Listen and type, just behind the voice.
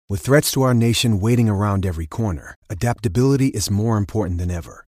With threats to our nation waiting around every corner, adaptability is more important than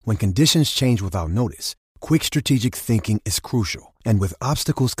ever. When conditions change without notice, quick strategic thinking is crucial. And with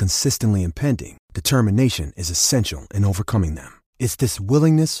obstacles consistently impending, determination is essential in overcoming them. It's this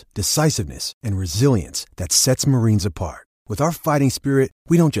willingness, decisiveness, and resilience that sets Marines apart. With our fighting spirit,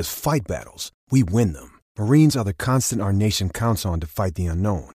 we don't just fight battles, we win them. Marines are the constant our nation counts on to fight the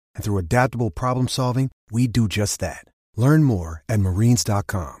unknown. And through adaptable problem solving, we do just that. Learn more at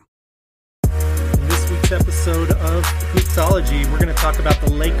marines.com. In this week's episode of Hoopsology, we're going to talk about the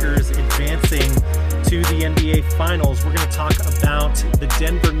Lakers advancing to the NBA Finals. We're going to talk about the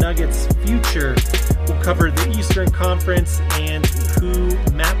Denver Nuggets' future. We'll cover the Eastern Conference and who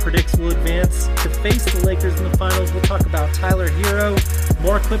Matt predicts will advance to face the Lakers in the Finals. We'll talk about Tyler Herro,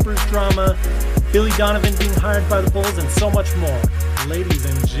 more Clippers drama, Billy Donovan being hired by the Bulls, and so much more. Ladies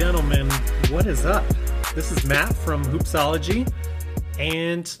and gentlemen, what is up? This is Matt from Hoopsology,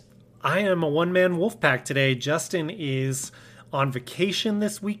 and I am a one-man wolf pack today. Justin is on vacation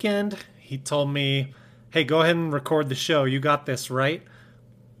this weekend. He told me, hey, go ahead and record the show. You got this, right?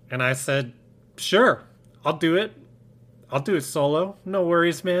 And I said, sure, I'll do it. I'll do it solo. No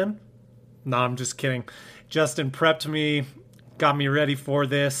worries, man. No, I'm just kidding. Justin prepped me, got me ready for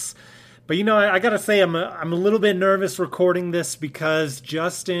this. But, you know, I got to say, I'm a little bit nervous recording this because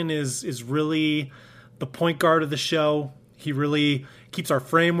Justin is really the point guard of the show. He really keeps our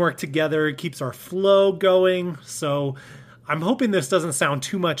framework together, keeps our flow going. So I'm hoping this doesn't sound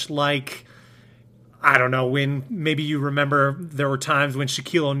too much like, I don't know, when maybe you remember there were times when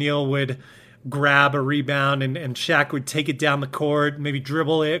Shaquille O'Neal would grab a rebound and Shaq would take it down the court, maybe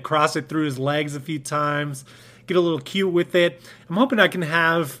dribble it, cross it through his legs a few times, get a little cute with it. I'm hoping I can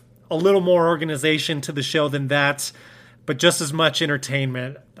have a little more organization to the show than that, but just as much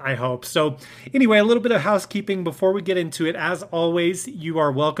entertainment, I hope. So anyway, a little bit of housekeeping before we get into it. As always, you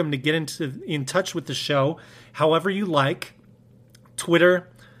are welcome to get in touch with the show however you like. Twitter,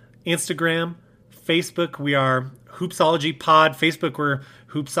 Instagram, Facebook, we are Hoopsology Pod. Facebook, we're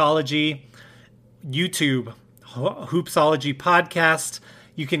Hoopsology. YouTube, Hoopsology Podcast.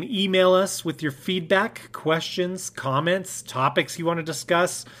 You can email us with your feedback, questions, comments, topics you want to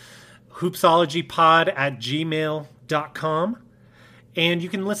discuss. Hoopsologypod@gmail.com. And you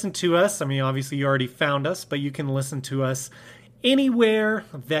can listen to us. I mean, obviously you already found us, but you can listen to us anywhere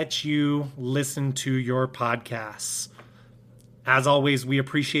that you listen to your podcasts. As always, we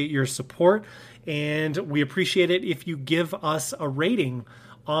appreciate your support, and we appreciate it if you give us a rating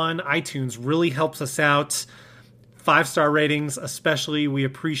on iTunes. Really helps us out. 5-star ratings especially, we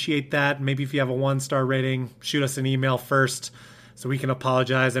appreciate that. Maybe if you have a 1-star rating, shoot us an email first so we can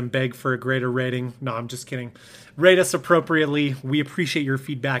apologize and beg for a greater rating. No, I'm just kidding. Rate us appropriately. We appreciate your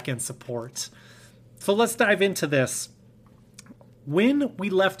feedback and support. So let's dive into this. When we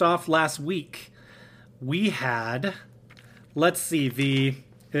left off last week, we had, let's see,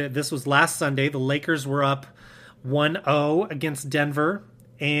 this was last Sunday. The Lakers were up 1-0 against Denver,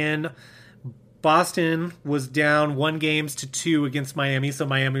 and Boston was down 1-2 against Miami. So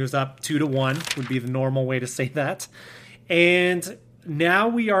Miami was up 2-1 would be the normal way to say that. And now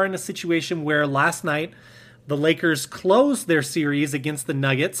we are in a situation where last night the Lakers closed their series against the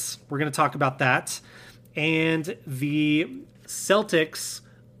Nuggets. We're going to talk about that. And the Celtics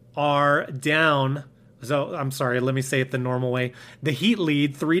are down. So I'm sorry, let me say it the normal way. The Heat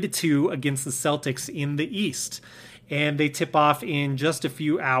lead 3-2 against the Celtics in the East. And they tip off in just a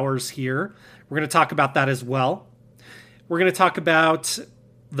few hours here. We're going to talk about that as well. We're going to talk about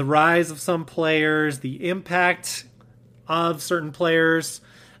the rise of some players, the impact of certain players,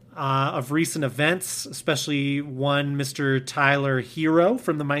 of recent events, especially one Mr. Tyler Herro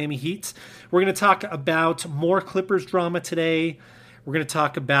from the Miami Heat. We're going to talk about more Clippers drama today. We're going to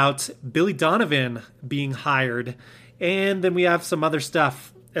talk about Billy Donovan being hired. And then we have some other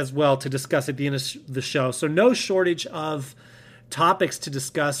stuff as well to discuss at the end of the show. So no shortage of topics to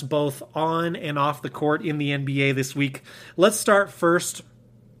discuss both on and off the court in the NBA this week. Let's start first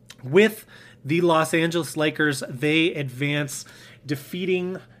with the Los Angeles Lakers. They advance,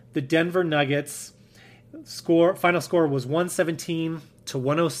 defeating the Denver Nuggets. Final score was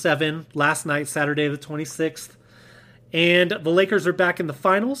 117-107 last night, Saturday the 26th. And the Lakers are back in the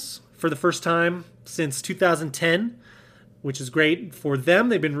finals for the first time since 2010, which is great for them.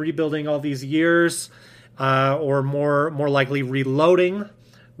 They've been rebuilding all these years, or more likely reloading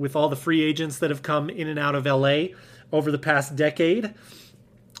with all the free agents that have come in and out of LA over the past decade.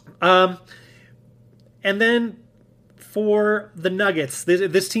 And then for the Nuggets,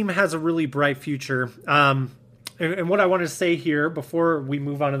 this team has a really bright future. And what I want to say here before we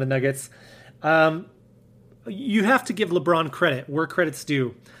move on to the Nuggets, you have to give LeBron credit where credit's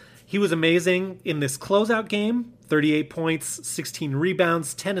due. He was amazing in this closeout game, 38 points, 16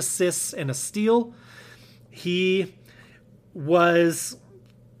 rebounds, 10 assists, and a steal. He was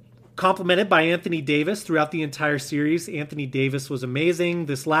complimented by Anthony Davis throughout the entire series. Anthony Davis was amazing.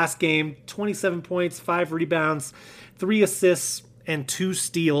 This last game, 27 points, 5 rebounds, 3 assists, and 2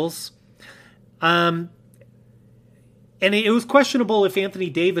 steals. And it was questionable if Anthony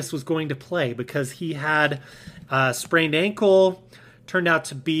Davis was going to play because he had a sprained ankle, turned out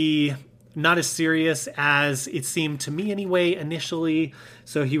to be not as serious as it seemed to me anyway initially.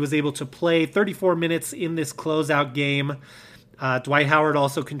 So he was able to play 34 minutes in this closeout game. Dwight Howard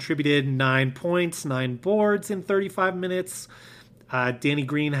also contributed 9 points, 9 boards in 35 minutes. Danny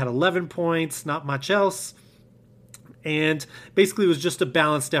Green had 11 points, not much else. And basically it was just a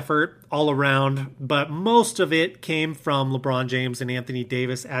balanced effort all around, but most of it came from LeBron James and Anthony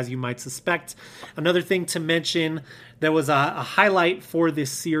Davis, as you might suspect. Another thing to mention that was a highlight for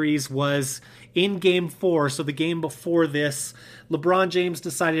this series was in Game 4, so the game before this, LeBron James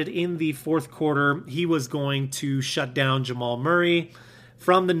decided in the fourth quarter he was going to shut down Jamal Murray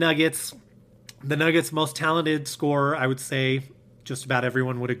from the Nuggets. The Nuggets' most talented scorer, I would say. Just about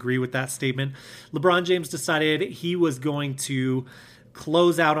everyone would agree with that statement. LeBron James decided he was going to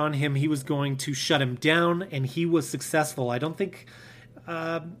close out on him. He was going to shut him down, and he was successful. I don't think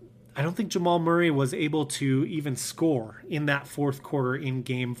Jamal Murray was able to even score in that fourth quarter in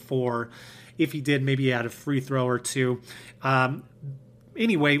Game 4. If he did, maybe he had a free throw or two.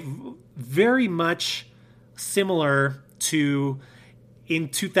 Anyway, very much similar to in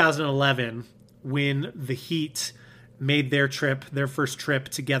 2011 when the Heat made their first trip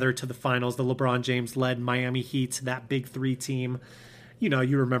together to the finals. The LeBron James-led Miami Heat, that big 3 team.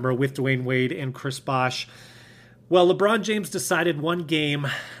 You remember with Dwayne Wade and Chris Bosh. Well, LeBron James decided one game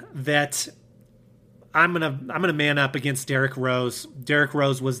that I'm gonna man up against Derrick Rose. Derrick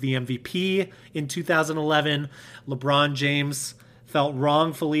Rose was the MVP in 2011. LeBron James felt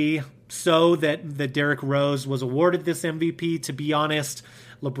wrongfully so that Derrick Rose was awarded this MVP. To be honest,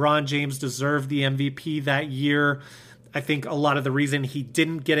 LeBron James deserved the MVP that year. I think a lot of the reason he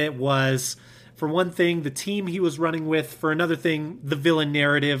didn't get it was, for one thing, the team he was running with. For another thing, the villain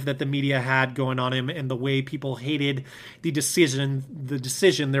narrative that the media had going on him and the way people hated the decision.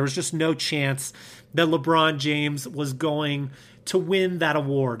 There was just no chance that LeBron James was going to win that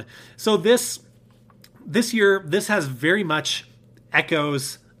award. So this year, this has very much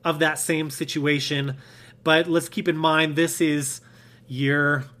echoes of that same situation. But let's keep in mind, this is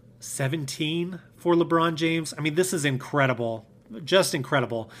year 17 for LeBron James. I mean, this is incredible. Just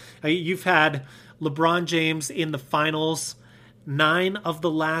incredible. You've had LeBron James in the finals 9 of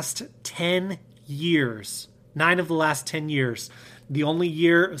the last 10 years. 9 of the last 10 years. The only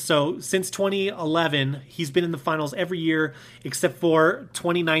year, so since 2011, he's been in the finals every year except for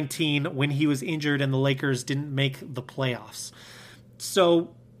 2019 when he was injured and the Lakers didn't make the playoffs.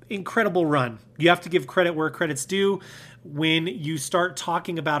 So, incredible run. You have to give credit where credit's due. When you start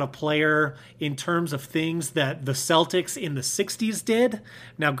talking about a player in terms of things that the Celtics in the 60s did,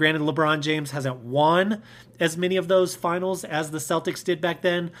 now granted LeBron James hasn't won as many of those finals as the Celtics did back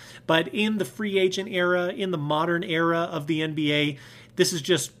then, but in the free agent era, in the modern era of the NBA, this is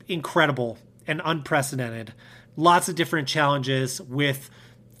just incredible and unprecedented. Lots of different challenges with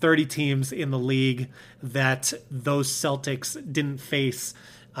 30 teams in the league that those Celtics didn't face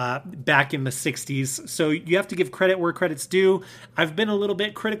back in the 60s. So you have to give credit where credit's due. I've been a little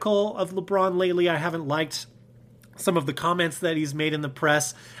bit critical of LeBron lately. I haven't liked some of the comments that he's made in the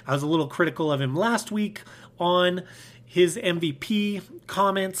press. I was a little critical of him last week on his MVP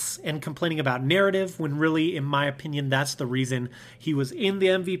comments and complaining about narrative, when really, in my opinion, that's the reason he was in the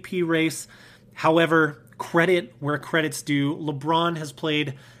MVP race. However, credit where credit's due. LeBron has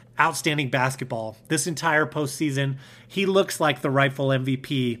played outstanding basketball this entire postseason. He looks like the rightful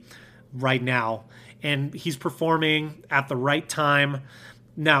MVP right now, and he's performing at the right time.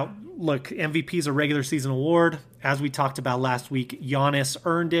 Now, look, MVP is a regular season award. As we talked about last week, Giannis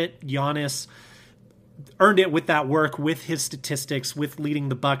earned it. Giannis earned it with that work, with his statistics, with leading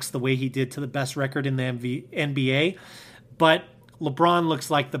the Bucks the way he did to the best record in the NBA. But LeBron looks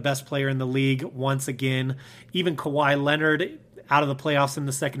like the best player in the league once again. Even Kawhi Leonard out of the playoffs in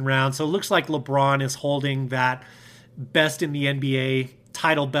the second round. So it looks like LeBron is holding that best in the NBA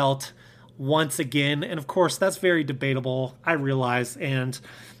title belt once again. And of course, that's very debatable, I realize.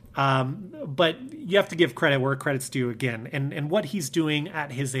 But you have to give credit where credit's due again. And what he's doing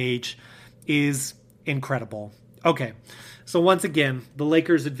at his age is incredible. Okay, so once again, the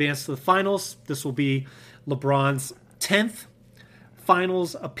Lakers advance to the finals. This will be LeBron's 10th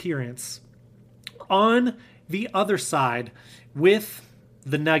finals appearance. On the other side, with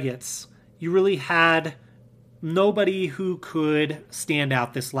the Nuggets, you really had nobody who could stand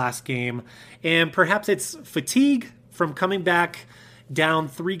out this last game. And perhaps it's fatigue from coming back down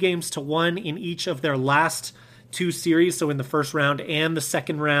 3-1 in each of their last 2 series. So in the first round and the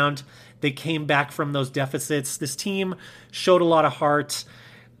second round, they came back from those deficits. This team showed a lot of heart.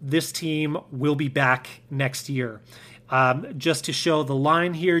 This team will be back next year. Just to show the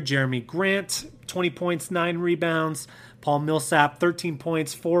line here, Jeremy Grant, 20 points, 9 rebounds. Paul Millsap, 13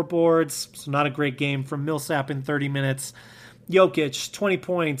 points, 4 boards. So not a great game from Millsap in 30 minutes. Jokic, 20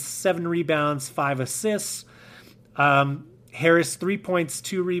 points, 7 rebounds, 5 assists. Harris, 3 points,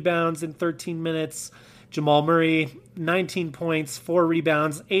 2 rebounds in 13 minutes. Jamal Murray, 19 points, 4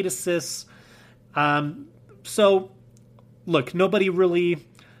 rebounds, 8 assists. So, look, nobody really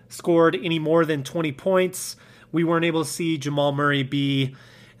scored any more than 20 points. We weren't able to see Jamal Murray be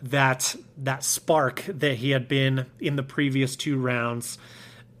that spark that he had been in the previous 2 rounds.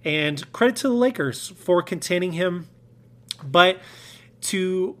 And credit to the Lakers for containing him. But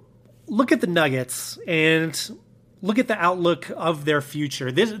to look at the Nuggets and look at the outlook of their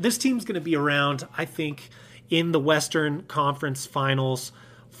future, this team's going to be around, I think, in the Western Conference Finals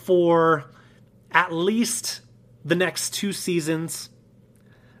for at least the next 2 seasons.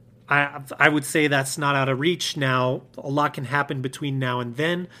 I would say that's not out of reach now. A lot can happen between now and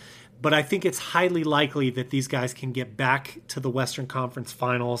then, but I think it's highly likely that these guys can get back to the Western Conference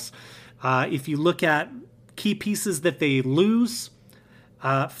Finals. If you look at key pieces that they lose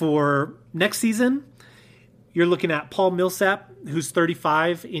for next season, you're looking at Paul Millsap, who's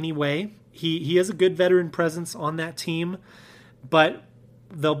 35 anyway. He has a good veteran presence on that team, but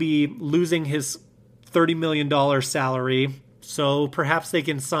they'll be losing his $30 million salary. So perhaps they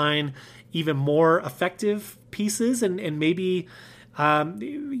can sign even more effective pieces and maybe, I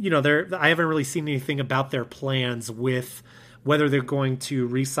haven't really seen anything about their plans with whether they're going to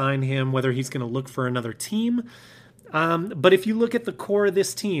re-sign him, whether he's going to look for another team. But if you look at the core of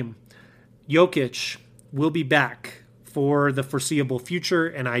this team, Jokic will be back for the foreseeable future,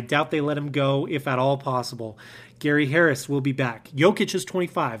 and I doubt they let him go if at all possible. Gary Harris will be back. Jokic is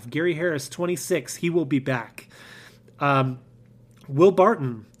 25. Gary Harris, 26. He will be back. Will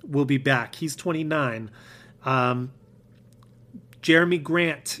Barton will be back. He's 29. Jeremy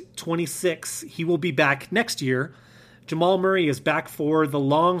Grant, 26. He will be back next year. Jamal Murray is back for the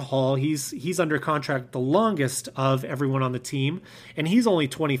long haul. He's under contract the longest of everyone on the team, and he's only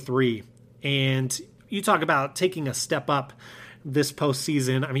 23. And you talk about taking a step up this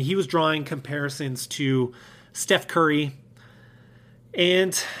postseason. I mean, he was drawing comparisons to Steph Curry,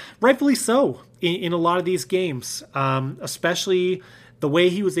 and rightfully so in a lot of these games, especially the way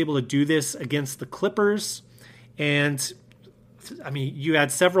he was able to do this against the Clippers. And I mean, you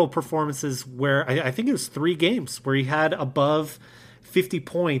had several performances where I think it was 3 games where he had above 50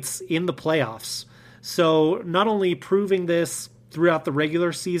 points in the playoffs. So not only proving this throughout the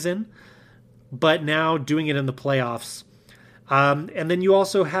regular season, but now doing it in the playoffs. And then you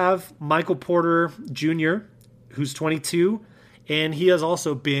also have Michael Porter Jr., who's 22, and he has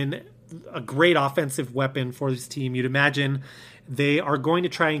also been a great offensive weapon for this team. You'd imagine they are going to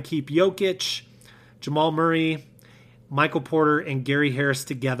try and keep Jokic, Jamal Murray, Michael Porter, and Gary Harris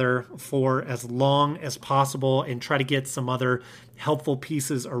together for as long as possible and try to get some other helpful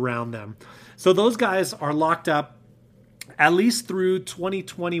pieces around them. So those guys are locked up at least through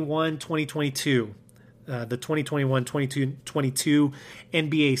 2021-2022, the 2021-2022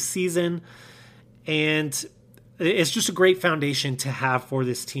 NBA season. And it's just a great foundation to have for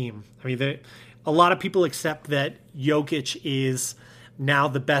this team. I mean, a lot of people accept that Jokic is now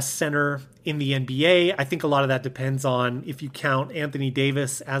the best center in the NBA. I think a lot of that depends on if you count Anthony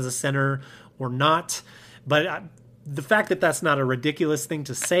Davis as a center or not. But the fact that that's not a ridiculous thing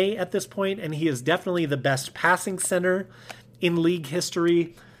to say at this point, and he is definitely the best passing center in league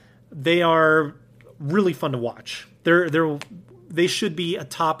history, they are really fun to watch. They should be a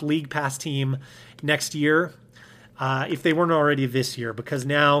top league pass team next year, if they weren't already this year, because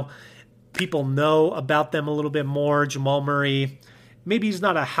now people know about them a little bit more. Jamal Murray, maybe he's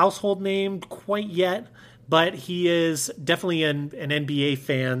not a household name quite yet, but he is definitely an NBA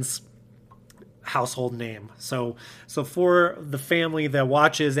fan's household name. So for the family that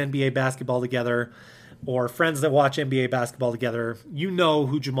watches NBA basketball together, or friends that watch NBA basketball together, you know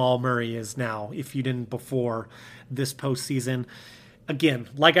who Jamal Murray is now, if you didn't before this postseason. Again,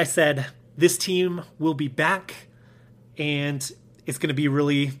 like I said, this team will be back, and it's going to be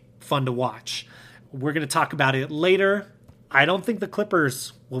really fun to watch. We're going to talk about it later. I don't think the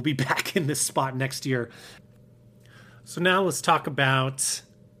Clippers will be back in this spot next year. So now let's talk about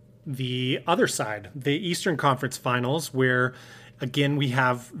the other side, the Eastern Conference Finals, where Again, we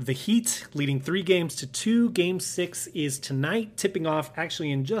have the Heat leading 3-2. Game 6 is tonight, tipping off actually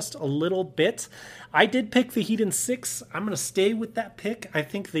in just a little bit. I did pick the Heat in 6. I'm going to stay with that pick. I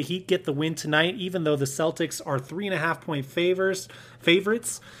think the Heat get the win tonight, even though the Celtics are 3.5-point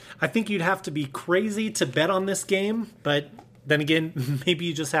favorites. I think you'd have to be crazy to bet on this game, but then again, maybe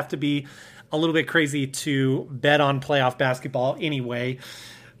you just have to be a little bit crazy to bet on playoff basketball anyway.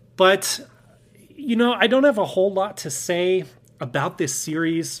 But, I don't have a whole lot to say about this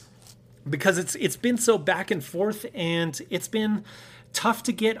series because it's been so back and forth, and it's been tough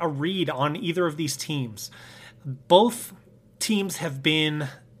to get a read on either of these teams. Both teams have been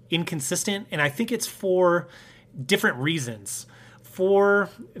inconsistent, and I think it's for different reasons. For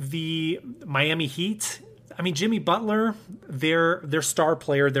the Miami Heat, Jimmy Butler, their star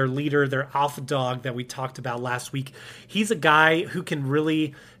player, their leader, their alpha dog that we talked about last week, he's a guy who can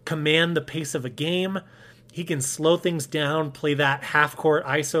really command the pace of a game. He can slow things down, play that half-court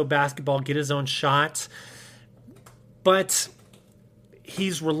ISO basketball, get his own shot. But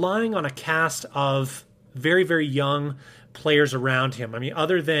he's relying on a cast of very, very young players around him.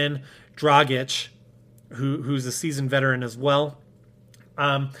 Other than Dragic, who's a seasoned veteran as well,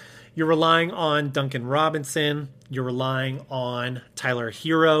 you're relying on Duncan Robinson. You're relying on Tyler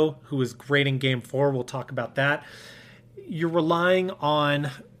Herro, who was great in Game 4. We'll talk about that. You're relying on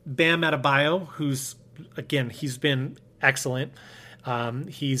Bam Adebayo, who's, again, he's been excellent.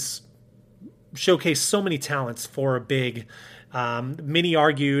 He's showcased so many talents for a big. Many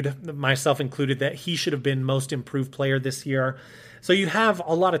argued, myself included, that he should have been most improved player this year. So you have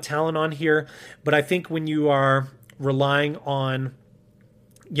a lot of talent on here, but I think when you are relying on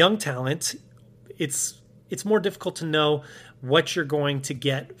young talent, it's more difficult to know what you're going to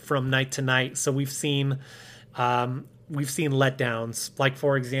get from night to night. So we've seen letdowns. Like,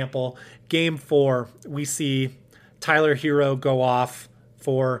 for example, Game 4, we see Tyler Herro go off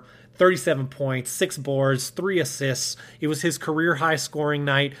for 37 points, 6 boards, 3 assists. It was his career high scoring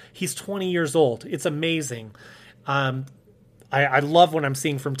night. He's 20 years old. It's amazing. I love what I'm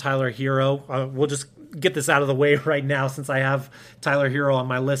seeing from Tyler Herro. We'll just get this out of the way right now since I have Tyler Herro on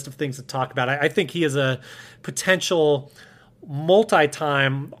my list of things to talk about. I think he is a potential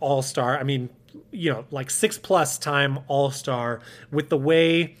multi-time All-Star. Like 6+ time All-Star, with the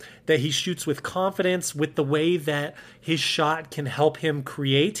way that he shoots with confidence, with the way that his shot can help him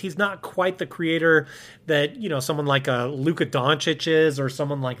create. He's not quite the creator that, someone like a Luka Doncic is or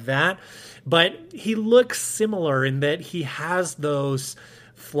someone like that, but he looks similar in that he has those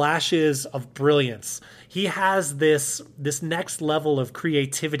flashes of brilliance. He has this next level of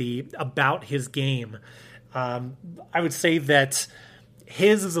creativity about his game. I would say that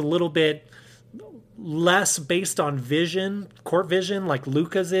his is a little bit less based on court vision like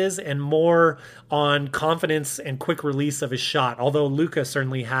Luka's is, and more on confidence and quick release of his shot. Although Luka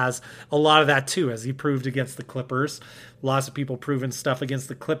certainly has a lot of that too, as he proved against the Clippers. Lots of people proving stuff against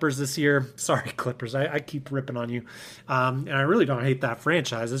the Clippers this year. Sorry, Clippers. I keep ripping on you. And I really don't hate that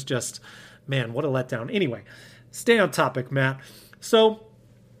franchise. It's just, man, what a letdown. Anyway, stay on topic, Matt. So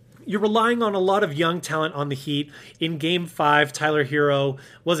you're relying on a lot of young talent on the Heat. In Game 5, Tyler Herro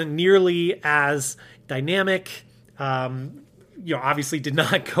wasn't nearly as dynamic. Obviously did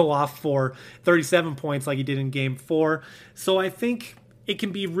not go off for 37 points like he did in Game 4. So I think it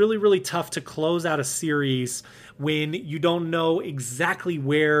can be really, really tough to close out a series when you don't know exactly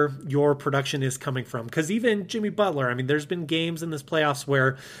where your production is coming from. Because even Jimmy Butler, there's been games in this playoffs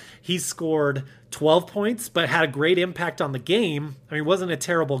where he's scored 12 points, but had a great impact on the game. It wasn't a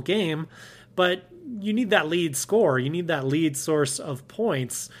terrible game, but you need that lead score. You need that lead source of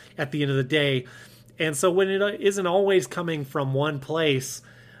points at the end of the day. And so when it isn't always coming from one place,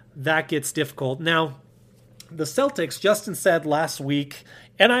 that gets difficult. Now, the Celtics, Justin said last week,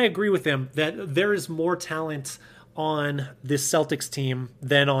 and I agree with him, that there is more talent on this Celtics team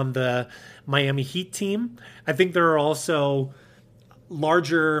than on the Miami Heat team. I think there are also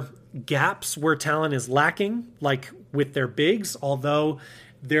larger gaps where talent is lacking, like with their bigs, although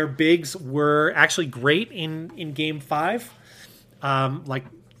their bigs were actually great in Game 5.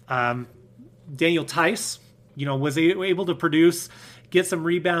 Daniel Tice, was able to produce, get some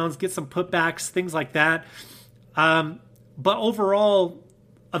rebounds, get some putbacks, things like that. But overall,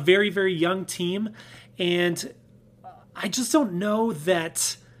 a very, very young team. And I just don't know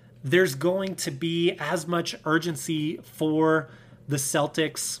that there's going to be as much urgency for the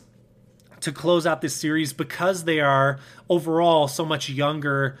Celtics to close out this series because they are overall so much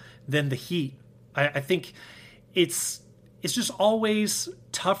younger than the Heat. I think it's just always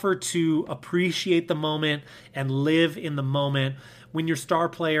tougher to appreciate the moment and live in the moment when your star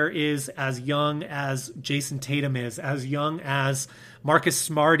player is as young as Jason Tatum is, as young as Marcus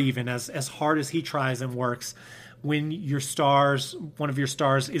Smart, even as hard as he tries and works, when one of your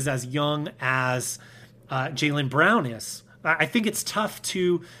stars is as young as Jaylen Brown is. I think it's tough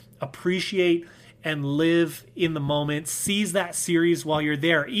to appreciate and live in the moment, seize that series while you're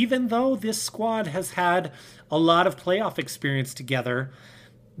there. Even though this squad has had a lot of playoff experience together,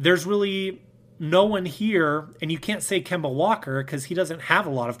 there's really no one here, and you can't say Kemba Walker because he doesn't have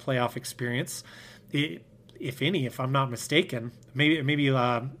a lot of playoff experience, if any, if I'm not mistaken. Maybe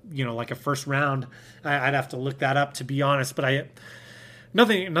like a first round. I'd have to look that up, to be honest, but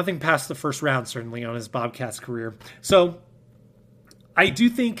nothing past the first round, certainly, on his Bobcats career. So I do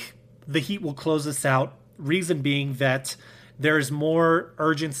think the Heat will close this out, reason being that there's more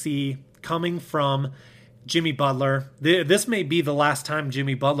urgency coming from Jimmy Butler. This may be the last time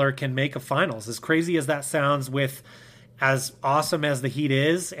Jimmy Butler can make a finals. As crazy as that sounds, with as awesome as the Heat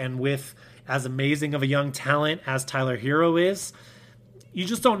is and with as amazing of a young talent as Tyler Herro is, you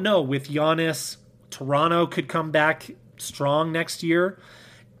just don't know. With Giannis, Toronto could come back strong next year.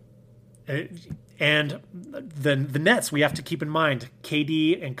 And the Nets, we have to keep in mind,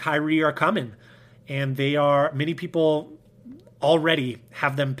 KD and Kyrie are coming. And many people already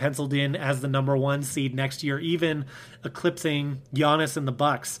have them penciled in as the number 1 seed next year, even eclipsing Giannis and the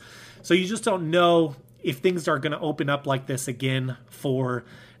Bucks. So you just don't know if things are going to open up like this again for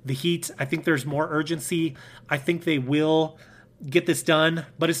the Heat. I think there's more urgency. I think they will get this done,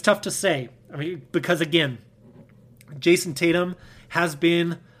 but it's tough to say. I mean, because again, Jason Tatum has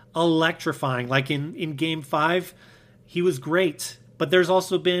been electrifying. Like in Game 5, he was great. But there's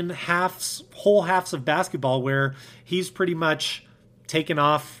also been whole halves of basketball where he's pretty much taken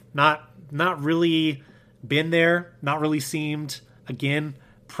off, not really been there, not really seemed, again,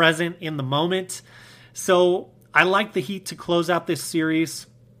 present in the moment. So I like the Heat to close out this series.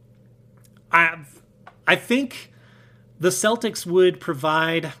 I think the Celtics would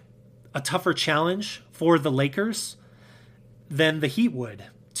provide a tougher challenge for the Lakers than the Heat would,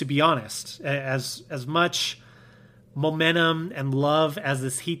 to be honest. As much momentum and love as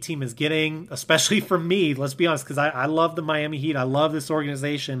this Heat team is getting, especially from me, let's be honest, because I love the Miami Heat. I love this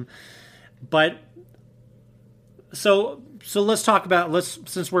organization. But so let's talk about,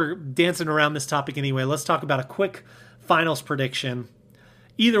 since we're dancing around this topic anyway, let's talk about a quick finals prediction.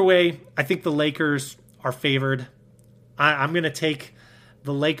 Either way, I think the Lakers are favored. I'm going to take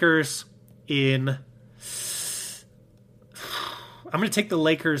the Lakers in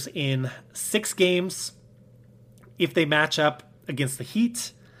 6 games. If they match up against the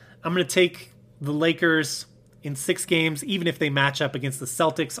Heat, I'm going to take the Lakers in 6 games, even if they match up against the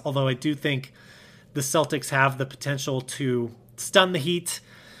Celtics, although I do think the Celtics have the potential to stun the Heat.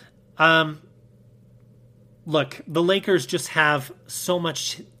 Look, the Lakers just have so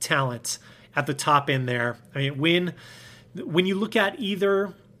much talent at the top end there. I mean, when you look at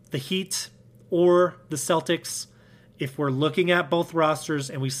either the Heat or the Celtics, if we're looking at both rosters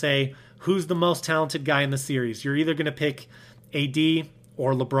and we say, who's the most talented guy in the series, you're either going to pick AD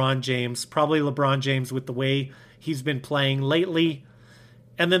or LeBron James. Probably LeBron James with the way he's been playing lately.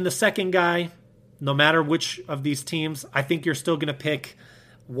 And then the second guy, no matter which of these teams, I think you're still going to pick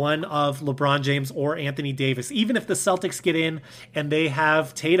one of LeBron James or Anthony Davis. Even if the Celtics get in and they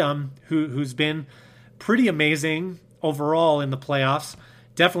have Tatum, who's been pretty amazing overall in the playoffs,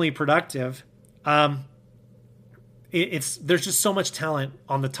 definitely productive. There's just so much talent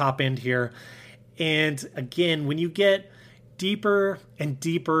on the top end here. And again, when you get deeper and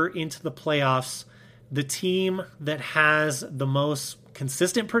deeper into the playoffs, the team that has the most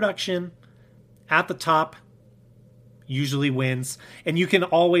consistent production at the top usually wins. And you can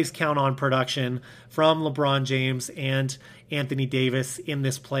always count on production from LeBron James and Anthony Davis in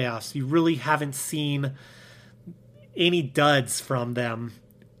this playoffs. You really haven't seen any duds from them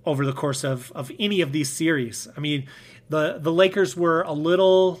over the course of any of these series. I mean, the Lakers were a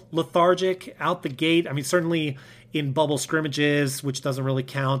little lethargic out the gate. I mean, certainly in bubble scrimmages, which doesn't really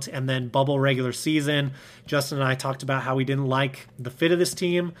count, and then bubble regular season. Justin and I talked about how we didn't like the fit of this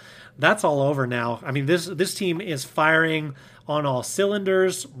team. That's all over now. I mean, this team is firing on all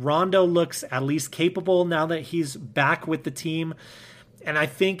cylinders. Rondo looks at least capable now that he's back with the team. And I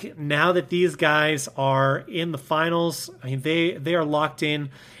think now that these guys are in the finals, I mean, they are locked in,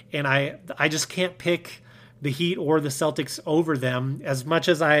 and I just can't pick the Heat or the Celtics over them as much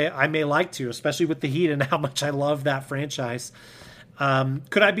as I may like to, especially with the Heat and how much I love that franchise.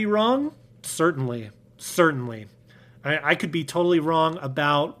 Could I be wrong? Certainly. I could be totally wrong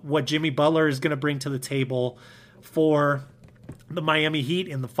about what Jimmy Butler is going to bring to the table for the Miami Heat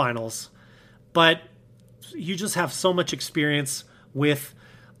in the finals. But you just have so much experience with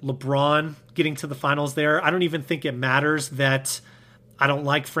LeBron getting to the finals there. I don't even think it matters that I don't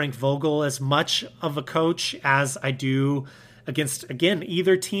like Frank Vogel as much of a coach as I do against, again,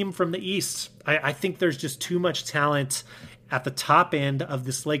 either team from the East. I think there's just too much talent at the top end of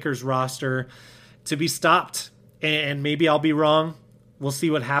this Lakers roster to be stopped. And maybe I'll be wrong. We'll see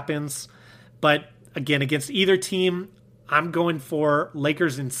what happens. But again, against either team, I'm going for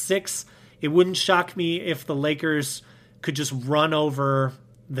Lakers in 6. It wouldn't shock me if the Lakers could just run over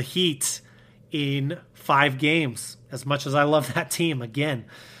the Heat in 5 games, as much as I love that team again.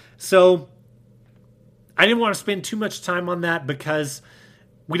 So I didn't want to spend too much time on that because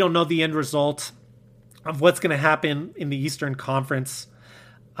we don't know the end result of what's going to happen in the Eastern Conference.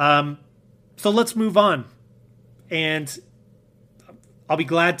 So let's move on. And I'll be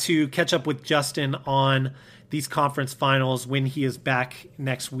glad to catch up with Justin on these conference finals when he is back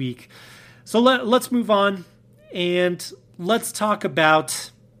next week. So let's move on and let's talk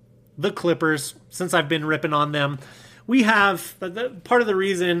about the Clippers, since I've been ripping on them. We have, part of the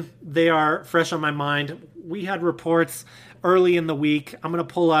reason they are fresh on my mind, we had reports early in the week. I'm going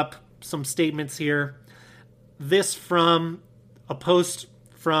to pull up some statements here. This from a post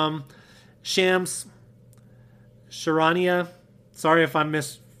from Shams Charania. Sorry if I'm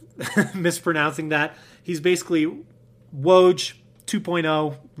mispronouncing that. He's basically Woj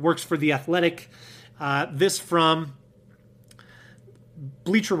 2.0, works for The Athletic. This from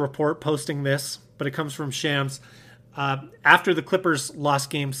Bleacher Report posting this, but it comes from Shams. After the Clippers lost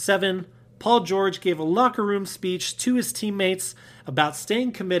Game 7, Paul George gave a locker room speech to his teammates about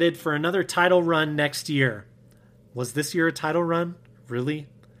staying committed for another title run next year. Was this year a title run? Really?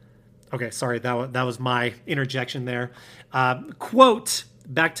 Okay, sorry, that was my interjection there. Quote,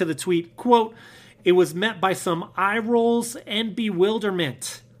 back to the tweet, quote, "It was met by some eye rolls and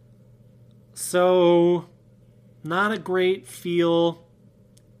bewilderment." So, not a great feel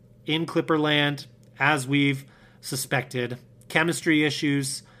in Clipperland, as we've suspected. Chemistry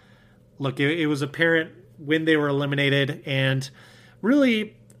issues. Look, it was apparent when they were eliminated, and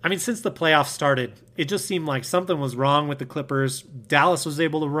really, I mean, since the playoffs started, it just seemed like something was wrong with the Clippers. Dallas was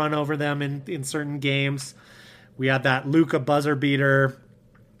able to run over them in certain games. We had that Luka buzzer beater,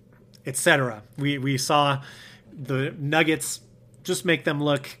 etc. We saw the Nuggets just make them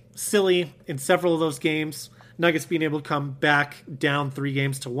look silly in several of those games. Nuggets being able to come back down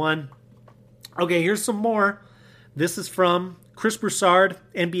 3-1. Okay, here's some more. This is from Chris Broussard,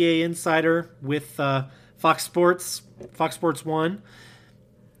 NBA insider with Fox Sports 1.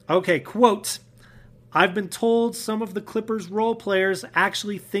 Okay, quote, "I've been told some of the Clippers role players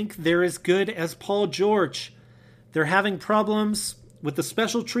actually think they're as good as Paul George. They're having problems with the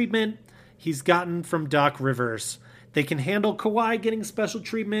special treatment he's gotten from Doc Rivers. They can handle Kawhi getting special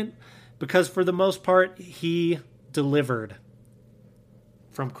treatment because for the most part, he delivered."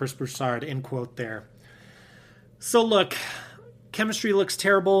 From Chris Broussard, end quote there. So look, chemistry looks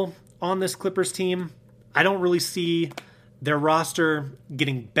terrible on this Clippers team. I don't really see their roster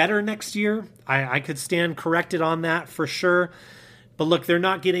getting better next year. I could stand corrected on that for sure. But look, they're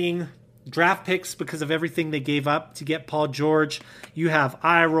not getting draft picks because of everything they gave up to get Paul George. You have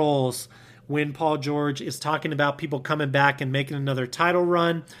eye rolls when Paul George is talking about people coming back and making another title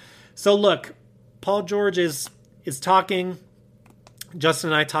run. So look, Paul George is talking. Justin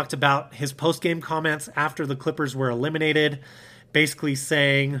and I talked about his post-game comments after the Clippers were eliminated, basically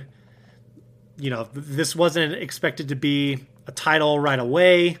saying, you know, this wasn't expected to be a title right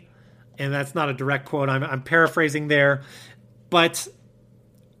away. And that's not a direct quote. I'm paraphrasing there. But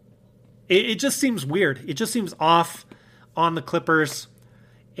it just seems weird. It just seems off on the Clippers.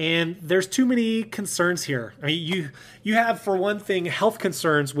 And there's too many concerns here. I mean, you have, for one thing, health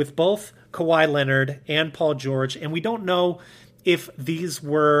concerns with both Kawhi Leonard and Paul George. And we don't know if these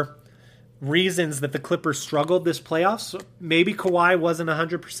were reasons that the Clippers struggled this playoffs. So maybe Kawhi wasn't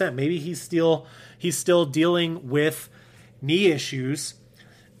 100%. Maybe he's still dealing with knee issues.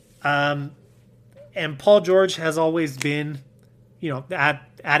 And Paul George has always been, you know,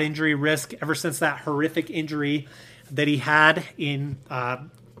 at injury risk ever since that horrific injury that he had in, I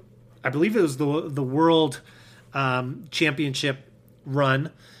believe it was the World Championship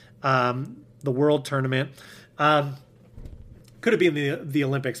run, the World Tournament. Could have been the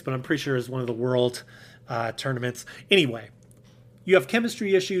Olympics, but I'm pretty sure it was one of the World tournaments. Anyway, you have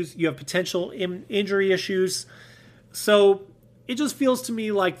chemistry issues. You have potential injury issues. So it just feels to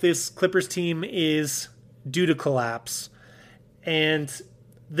me like this Clippers team is due to collapse. And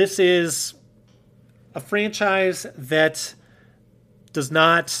this is a franchise that does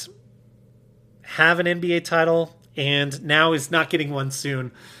not have an NBA title and now is not getting one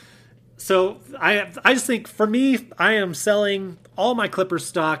soon. So I just think for me, I am selling all my Clippers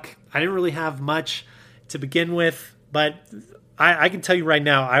stock. I didn't really have much to begin with, but I can tell you right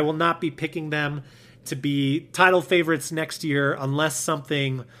now, I will not be picking them to be title favorites next year unless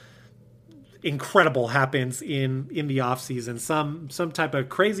something incredible happens in the offseason. Some type of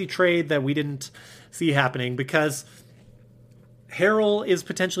crazy trade that we didn't see happening, because Harrell is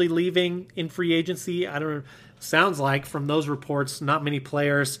potentially leaving in free agency. I don't know. Sounds like from those reports, not many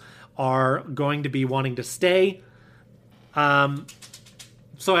players are going to be wanting to stay.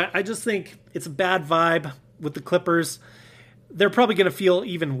 So I just think it's a bad vibe with the Clippers. They're probably going to feel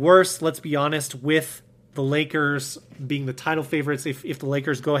even worse, let's be honest, with the Lakers being the title favorites. If the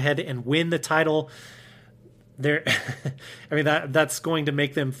Lakers go ahead and win the title, they're I mean, that's going to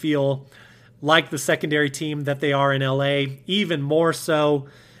make them feel like the secondary team that they are in LA, even more so.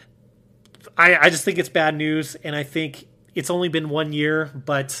 I just think it's bad news, and I think it's only been 1 year,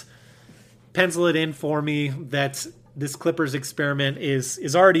 but pencil it in for me that this Clippers experiment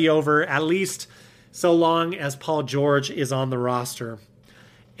is already over, at least so long as Paul George is on the roster.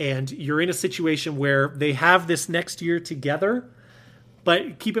 And you're in a situation where they have this next year together,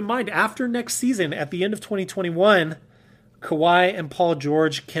 but keep in mind, after next season, at the end of 2021, Kawhi and Paul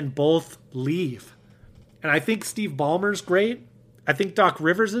George can both leave. And I think Steve Ballmer's great. I think Doc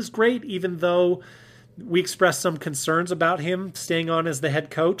Rivers is great, even though we expressed some concerns about him staying on as the head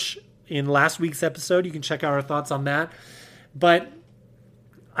coach in last week's episode. You can check out our thoughts on that. But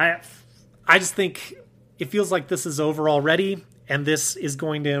I just think it feels like this is over already, and this is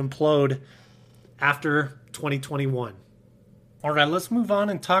going to implode after 2021. All right, let's move on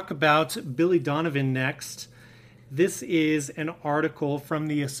and talk about Billy Donovan next. This is an article from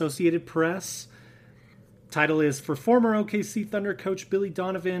the Associated Press. Title is, "For former OKC Thunder coach Billy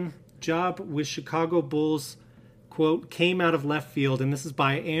Donovan, job with Chicago Bulls, quote, came out of left field." And this is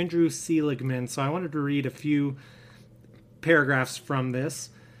by Andrew Seligman. So I wanted to read a few paragraphs from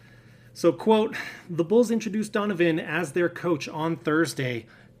this. So, quote, "The Bulls introduced Donovan as their coach on Thursday,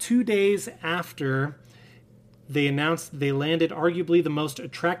 2 days after they announced they landed arguably the most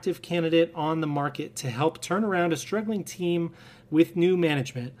attractive candidate on the market to help turn around a struggling team with new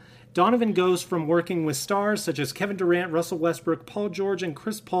management. Donovan goes from working with stars such as Kevin Durant, Russell Westbrook, Paul George, and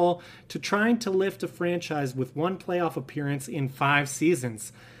Chris Paul to trying to lift a franchise with one playoff appearance in 5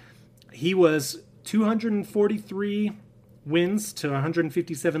 seasons. He was 243 wins to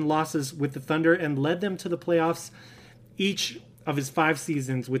 157 losses with the Thunder and led them to the playoffs each of his 5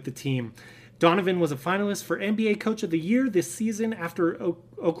 seasons with the team. Donovan was a finalist for NBA Coach of the Year this season after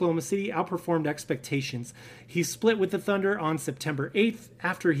Oklahoma City outperformed expectations. He split with the Thunder on September 8th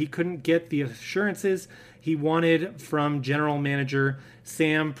after he couldn't get the assurances he wanted from general manager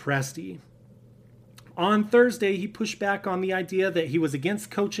Sam Presti. On Thursday, he pushed back on the idea that he was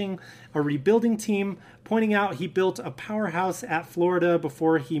against coaching a rebuilding team, pointing out he built a powerhouse at Florida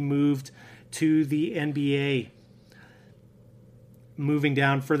before he moved to the NBA. Moving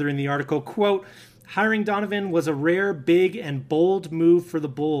down further in the article, quote, "Hiring Donovan was a rare, big, and bold move for the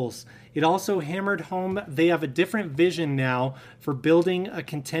Bulls. It also hammered home they have a different vision now for building a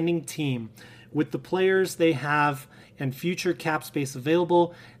contending team. With the players they have and future cap space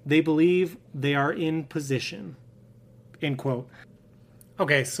available, they believe they are in position." End quote.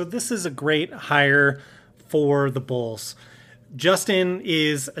 Okay, so this is a great hire for the Bulls. Justin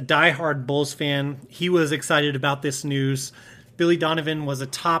is a diehard Bulls fan. He was excited about this news. Billy Donovan was a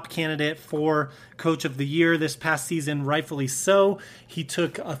top candidate for Coach of the Year this past season, rightfully so. He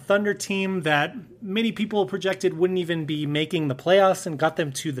took a Thunder team that many people projected wouldn't even be making the playoffs and got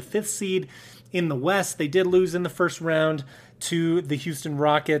them to the 5th seed in the West. They did lose in the first round to the Houston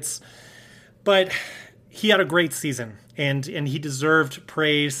Rockets, but he had a great season, and he deserved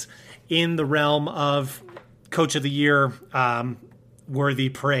praise in the realm of Coach of the Year worthy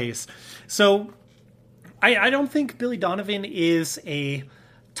praise. So I don't think Billy Donovan is a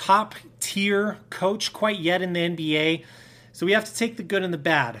top-tier coach quite yet in the NBA, so we have to take the good and the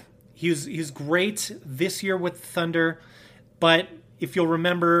bad. He's great this year with the Thunder, but if you'll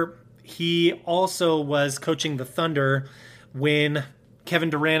remember, he also was coaching the Thunder when Kevin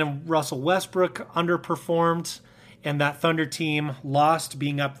Durant and Russell Westbrook underperformed, and that Thunder team lost,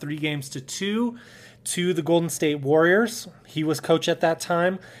 being up 3-2 to the Golden State Warriors. He was coach at that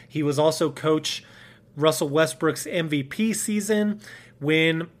time. He was also coach Russell Westbrook's MVP season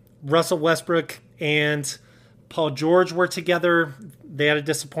when Russell Westbrook and Paul George were together. They had a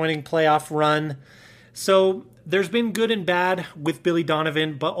disappointing playoff run. So there's been good and bad with Billy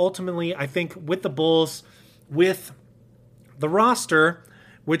Donovan, but ultimately I think with the Bulls, with the roster,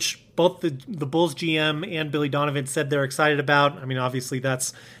 which both the Bulls GM and Billy Donovan said they're excited about. I mean, obviously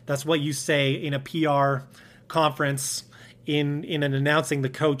that's what you say in a PR conference, in an announcing the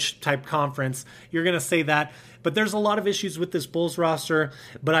coach type conference. You're going to say that. But there's a lot of issues with this Bulls roster.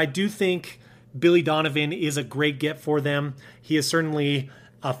 But I do think Billy Donovan is a great get for them. He is certainly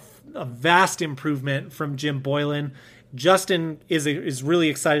a vast improvement from Jim Boylan. Justin is really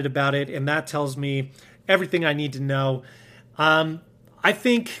excited about it, and that tells me everything I need to know. I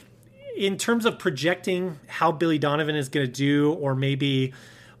think in terms of projecting how Billy Donovan is going to do, or maybe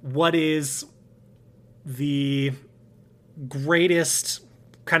what is the greatest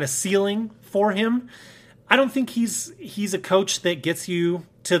kind of ceiling for him, I don't think he's a coach that gets you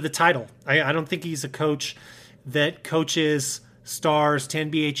to the title. I don't think he's a coach that coaches stars to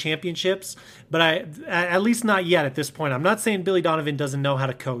NBA championships, but at least not yet at this point. I'm not saying Billy Donovan doesn't know how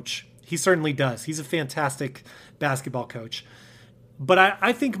to coach. He certainly does. He's a fantastic basketball coach. But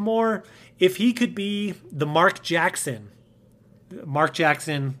I think more if he could be the Mark Jackson,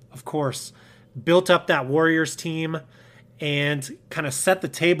 of course, built up that Warriors team and kind of set the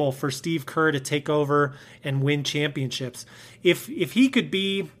table for Steve Kerr to take over and win championships. If he could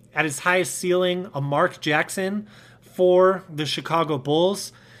be at his highest ceiling a Mark Jackson for the Chicago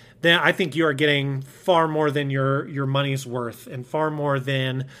Bulls, then I think you are getting far more than your money's worth, and far more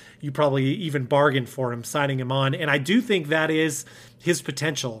than you probably even bargained for him, signing him on. And I do think that is his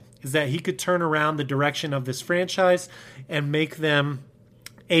potential, is that he could turn around the direction of this franchise and make them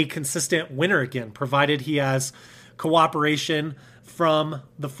a consistent winner again, provided he has cooperation from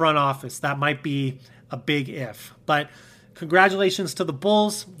the front office. That might be a big if. But congratulations to the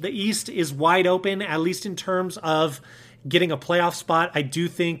Bulls. The East is wide open, at least in terms of getting a playoff spot. I do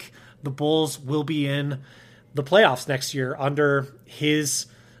think the Bulls will be in the playoffs next year under his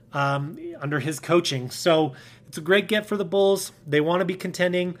coaching. So it's a great get for the Bulls. They want to be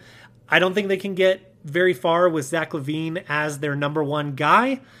contending. I don't think they can get very far with Zach LaVine as their number one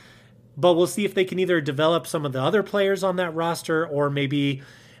guy, but we'll see if they can either develop some of the other players on that roster, or maybe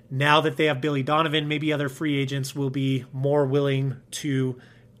now that they have Billy Donovan, maybe other free agents will be more willing to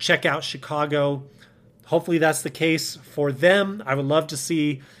check out Chicago. Hopefully that's the case for them. I would love to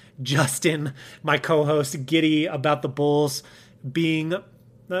see Justin, my co-host, giddy about the Bulls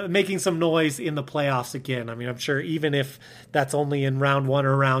making some noise in the playoffs again. I mean, I'm sure even if that's only in round 1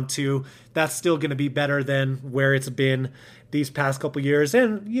 or round 2, that's still going to be better than where it's been these past couple years.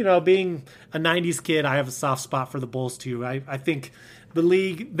 And, being a 90s kid, I have a soft spot for the Bulls too. I think the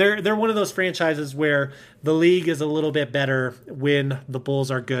league, they're one of those franchises where the league is a little bit better when the Bulls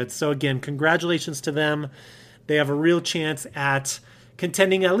are good. So again, congratulations to them. They have a real chance at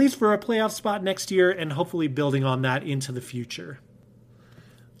contending at least for a playoff spot next year, and hopefully building on that into the future.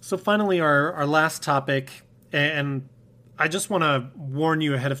 So finally, our last topic, and I just want to warn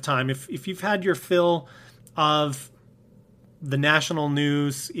you ahead of time, if you've had your fill of the national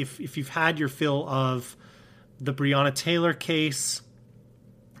news, if you've had your fill of the Breonna Taylor case,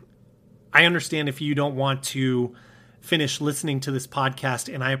 I understand if you don't want to finish listening to this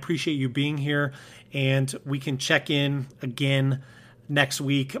podcast, and I appreciate you being here, and we can check in again next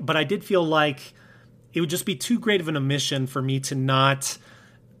week. But I did feel like it would just be too great of an omission for me to not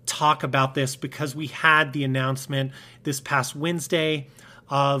talk about this, because we had the announcement this past Wednesday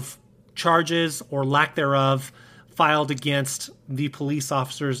of charges or lack thereof filed against the police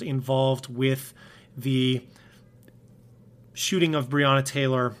officers involved with the shooting of Breonna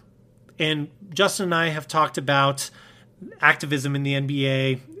Taylor. And Justin and I have talked about activism in the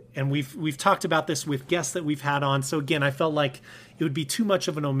NBA, and we've talked about this with guests that we've had on. So again, I felt like it would be too much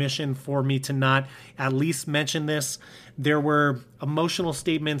of an omission for me to not at least mention this. There were emotional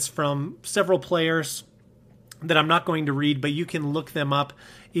statements from several players that I'm not going to read, but you can look them up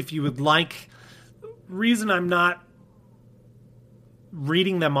if you would like. Reason I'm not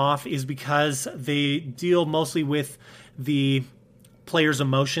reading them off is because they deal mostly with the players'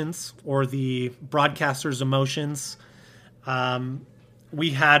 emotions or the broadcasters' emotions.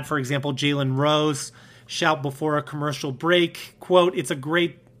 We had, for example, Jalen Rose shout before a commercial break, quote, it's a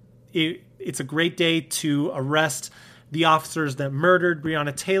great day to arrest the officers that murdered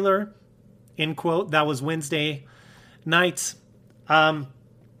Breonna Taylor, end quote. That was Wednesday night.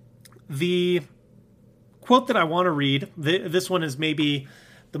 The quote that I want to read, this one is maybe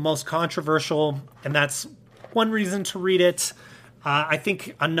the most controversial, and that's one reason to read it. I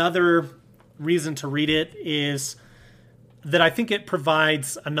think another reason to read it is that I think it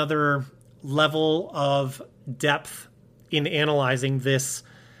provides another level of depth in analyzing this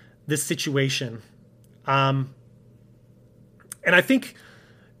situation. And I think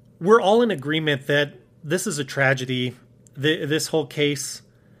we're all in agreement that this is a tragedy. This whole case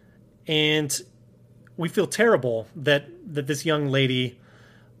And we feel terrible that this young lady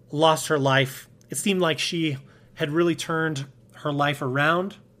lost her life. It seemed like she had really turned her life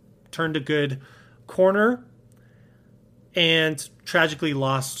around, turned a good corner, and tragically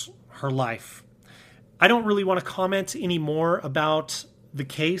lost her life. I don't really want to comment anymore about the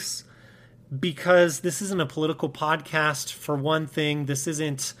case because this isn't a political podcast, for one thing. This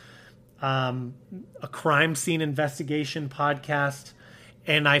isn't a crime scene investigation podcast.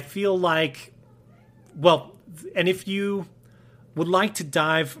 And I feel like, well, and if you would like to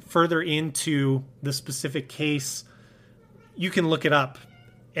dive further into the specific case, you can look it up.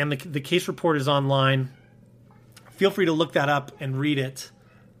 And the case report is online. Feel free to look that up and read it.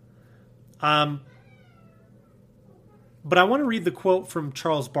 But I want to read the quote from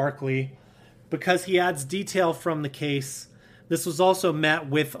Charles Barkley because he adds detail from the case. This was also met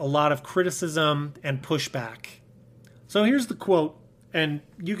with a lot of criticism and pushback. So here's the quote, and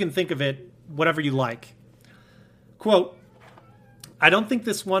you can think of it whatever you like. Quote, "I don't think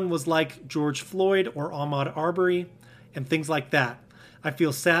this one was like George Floyd or Ahmaud Arbery and things like that. I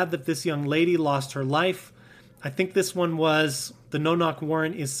feel sad that this young lady lost her life. I think this one was, the no-knock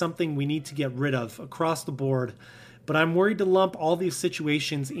warrant is something we need to get rid of across the board, but I'm worried to lump all these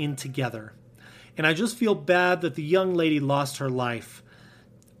situations in together. And I just feel bad that the young lady lost her life.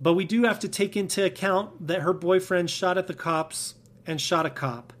 But we do have to take into account that her boyfriend shot at the cops and shot a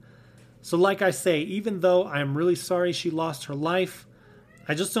cop. So like I say, even though I am really sorry she lost her life,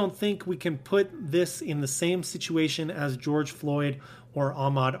 I just don't think we can put this in the same situation as George Floyd or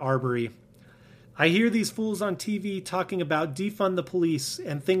Ahmaud Arbery. I hear these fools on TV talking about defund the police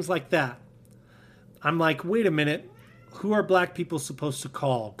and things like that. I'm like, wait a minute, who are black people supposed to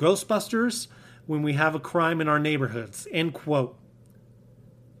call? Ghostbusters? When we have a crime in our neighborhoods," end quote.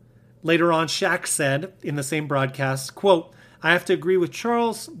 Later on, Shaq said in the same broadcast, quote, "I have to agree with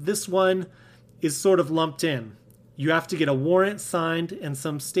Charles. This one is sort of lumped in. You have to get a warrant signed, and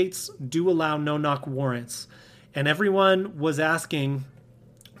some states do allow no-knock warrants. And everyone was asking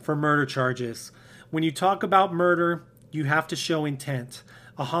for murder charges. When you talk about murder, you have to show intent.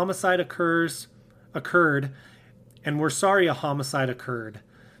 A homicide occurred, and we're sorry a homicide occurred.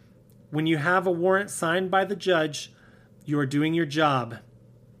 When you have a warrant signed by the judge, you are doing your job.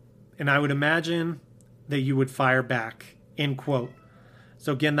 And I would imagine that you would fire back," end quote.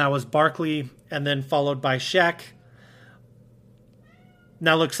 So again, that was Barkley, and then followed by Shaq.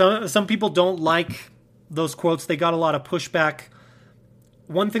 Now look, some people don't like those quotes. They got a lot of pushback.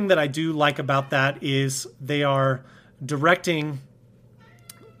 One thing that I do like about that is they are directing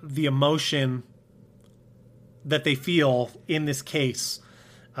the emotion that they feel in this case.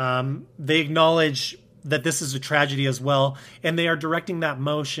 They acknowledge that this is a tragedy as well, and they are directing that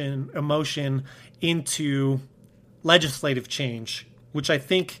emotion into legislative change, which I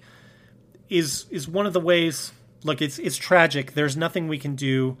think is one of the ways. Look, it's tragic. There's nothing we can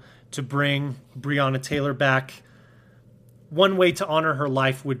do to bring Breonna Taylor back. One way to honor her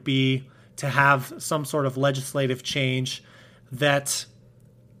life would be to have some sort of legislative change that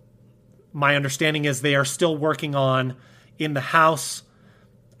my understanding is they are still working on in the House.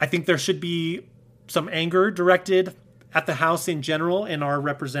 I think there should be some anger directed at the House in general and our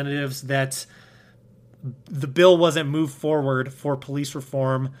representatives that the bill wasn't moved forward for police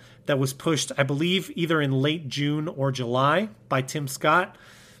reform that was pushed, I believe, either in late June or July by Tim Scott.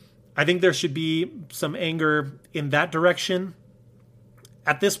 I think there should be some anger in that direction.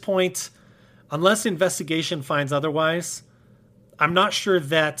 At this point, unless investigation finds otherwise, I'm not sure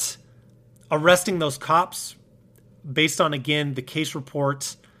that arresting those cops based on, again, the case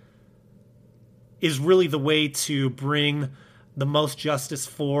report is really the way to bring the most justice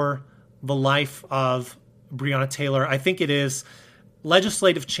for the life of Breonna Taylor. I think it is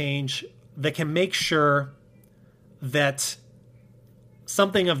legislative change that can make sure that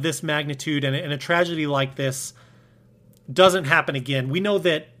something of this magnitude and a tragedy like this doesn't happen again. We know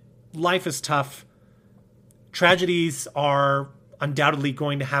that life is tough. Tragedies are undoubtedly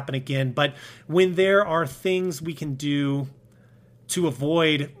going to happen again. But when there are things we can do to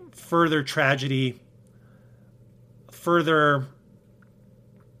avoid further tragedy, further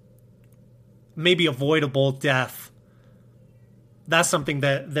maybe avoidable death, that's something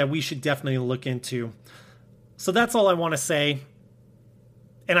that we should definitely look into. So that's all I want to say.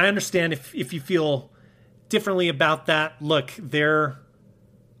 And I understand if you feel differently about that. Look, there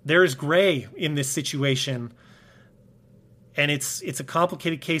is gray in this situation. And it's a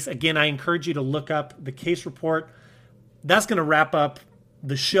complicated case. Again, I encourage you to look up the case report. That's going to wrap up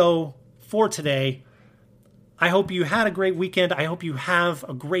the show for today. I hope you had a great weekend. I hope you have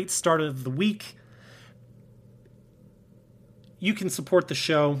a great start of the week. You can support the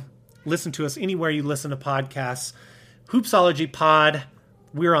show Listen to us anywhere you listen to podcasts. Hoopsology Pod.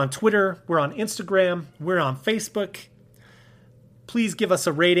 We're on Twitter. We're on Instagram. We're on Facebook. Please give us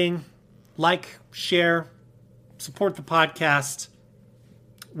a rating, like, share, support the podcast.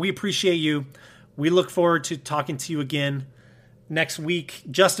 We appreciate you. We look forward to talking to you again next week.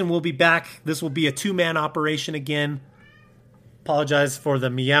 Justin will be back. This will be a 2-man operation again. Apologize for the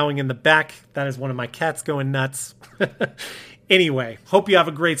meowing in the back. That is one of my cats going nuts. Anyway, hope you have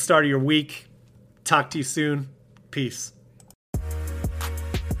a great start of your week. Talk to you soon. Peace.